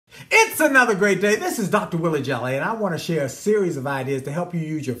It's another great day. This is Dr. Willie Jolley, and I want to share a series of ideas to help you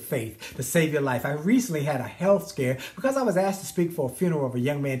use your faith to save your life. I recently had a health scare because I was asked to speak for a funeral of a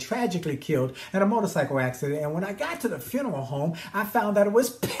young man tragically killed in a motorcycle accident. And when I got to the funeral home, I found that it was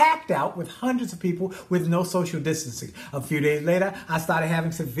packed out with hundreds of people with no social distancing. A few days later, I started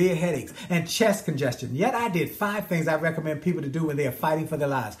having severe headaches and chest congestion. Yet I did 5 things I recommend people to do when they are fighting for their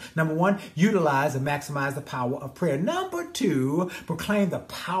lives. Number 1, utilize and maximize the power of prayer. Number 2, proclaim the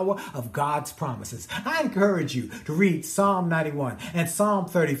power of God's promises. I encourage you to read Psalm 91 and Psalm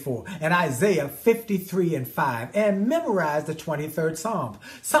 34 and Isaiah 53 and 5 and memorize the 23rd Psalm.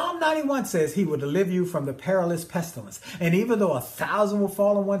 Psalm 91 says he will deliver you from the perilous pestilence. And even though 1,000 will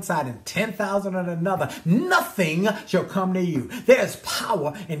fall on one side and 10,000 on another, nothing shall come near you. There's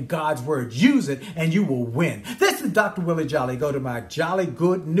power in God's word. Use it and you will win. This is Dr. Willie Jolley. Go to my Jolly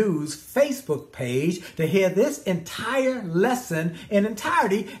Good News Facebook page to hear this entire lesson in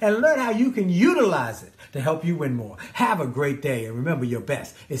entirety and learn how you can utilize it to help you win more. Have a great day, and remember, your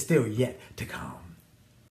best is still yet to come.